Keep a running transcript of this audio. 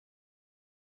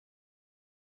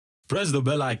Press the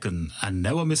bell icon and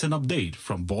never miss an update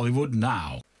from Bollywood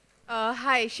now.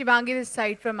 Hi, Shivangi this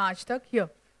side from आज तक here.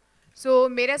 So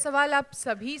मेरा सवाल आप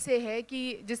सभी से है कि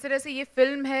जिस तरह से ये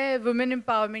फिल्म है वुमेन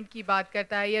एम्पावरमेंट की बात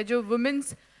करता है या जो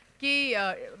वुमेन्स की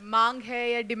मांग है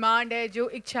या डिमांड है जो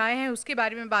इच्छाएं हैं उसके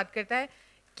बारे में बात करता है,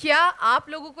 क्या आप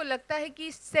लोगों को लगता है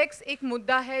कि सेक्स एक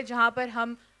मुद्दा है जहाँ पर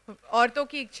हम औरतों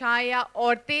की इच्छाएं या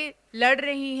औरतें लड़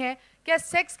रही हैं? क्या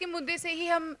सेक्स के मुद्दे से ही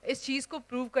हम इस चीज़ को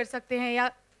प्रूव कर सकते हैं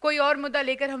या कोई और मुद्दा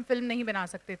लेकर हम फिल्म नहीं बना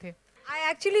सकते थे? आई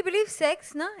एक्चुअली बिलीव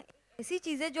सेक्स ना ऐसी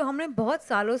चीज़ है जो हमने बहुत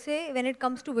सालों से when it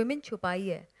comes to women छुपाई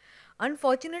है.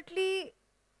 अनफॉर्चुनेटली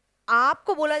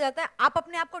आपको बोला जाता है आप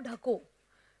अपने आप को ढको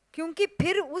क्योंकि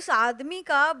फिर उस आदमी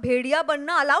का भेड़िया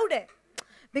बनना अलाउड है.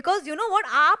 बिकॉज यू नो व्हाट,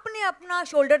 आपने अपना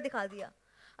शोल्डर दिखा दिया.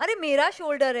 अरे मेरा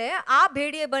शोल्डर है, आप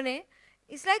भेड़िए बने.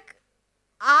 It's like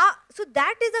so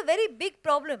that is a very big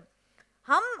problem.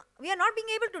 हम we are not being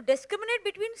able to discriminate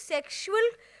between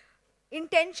sexual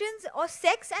intentions or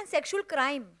sex and sexual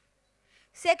crime.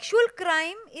 Sexual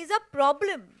crime is a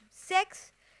problem. Sex,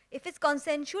 if it's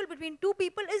consensual between two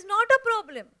people, is not a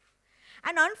problem.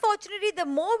 And unfortunately, the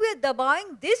more we are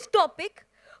dabawing this topic,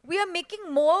 we are making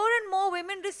more and more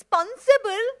women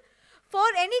responsible for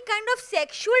any kind of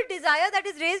sexual desire that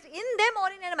is raised in them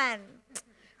or in a man.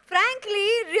 Frankly,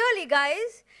 really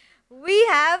guys, we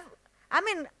have,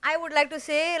 I would like to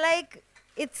say, like,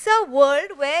 it's a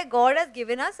world where God has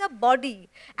given us a body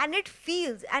and it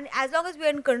feels, and as long as we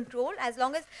are in control, as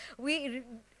long as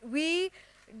we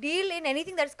deal in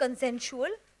anything that's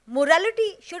consensual, morality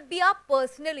should be our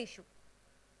personal issue.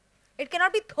 It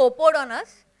cannot be thopoed on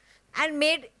us and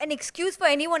made an excuse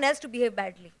for anyone else to behave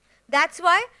badly. That's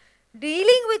why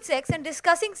dealing with sex and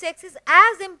discussing sex is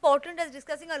as important as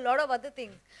discussing a lot of other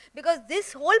things, because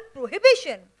this whole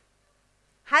prohibition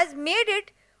has made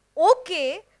it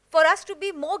okay for us to be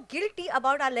more guilty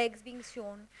about our legs being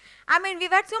shown. I mean,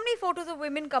 we've had so many photos of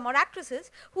women come out, actresses,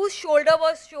 whose shoulder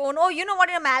was shown. Oh, you know what,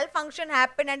 a malfunction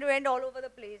happened and it went all over the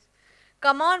place.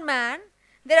 Come on, man.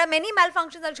 There are many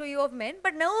malfunctions I'll show you of men,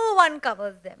 but no one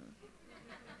covers them.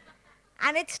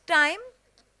 And it's time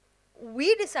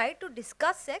we decide to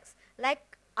discuss sex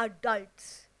like adults.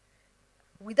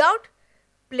 Without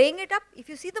playing it up. If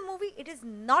you see the movie, it is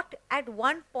not at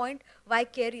one point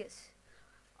vicarious.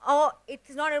 Or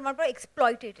it's not at one point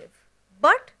exploitative.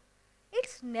 But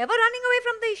it's never running away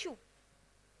from the issue.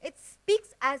 It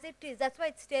speaks as it is. That's why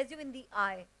it stares you in the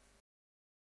eye.